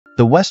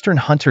The Western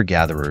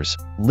hunter-gatherers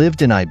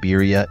lived in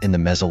Iberia in the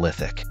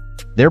Mesolithic.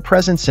 Their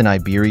presence in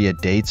Iberia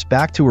dates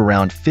back to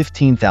around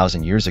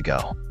 15,000 years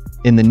ago.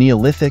 In the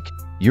Neolithic,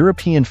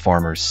 European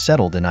farmers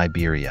settled in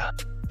Iberia.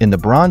 In the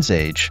Bronze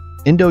Age,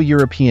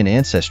 Indo-European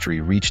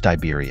ancestry reached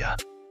Iberia.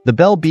 The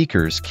Bell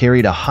Beakers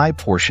carried a high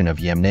portion of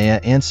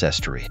Yamnaya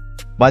ancestry.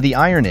 By the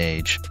Iron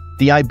Age,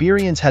 the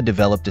Iberians had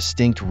developed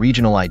distinct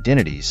regional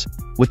identities,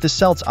 with the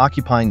Celts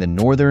occupying the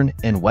northern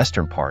and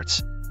western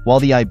parts, while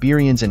the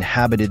Iberians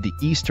inhabited the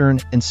eastern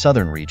and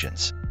southern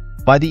regions.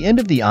 By the end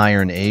of the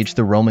Iron Age,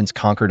 the Romans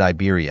conquered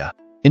Iberia,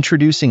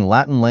 introducing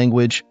Latin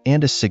language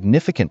and a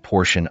significant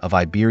portion of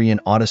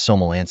Iberian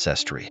autosomal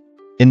ancestry.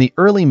 In the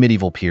early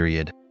medieval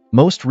period,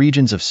 most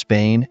regions of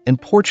Spain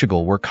and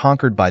Portugal were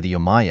conquered by the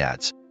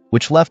Umayyads,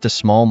 which left a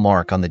small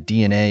mark on the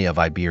DNA of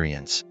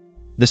Iberians.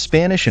 The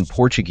Spanish and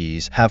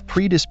Portuguese have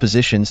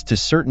predispositions to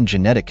certain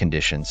genetic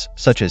conditions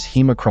such as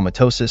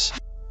hemochromatosis,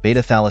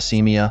 beta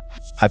thalassemia,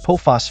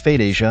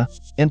 hypophosphatasia,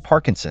 and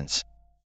Parkinson's.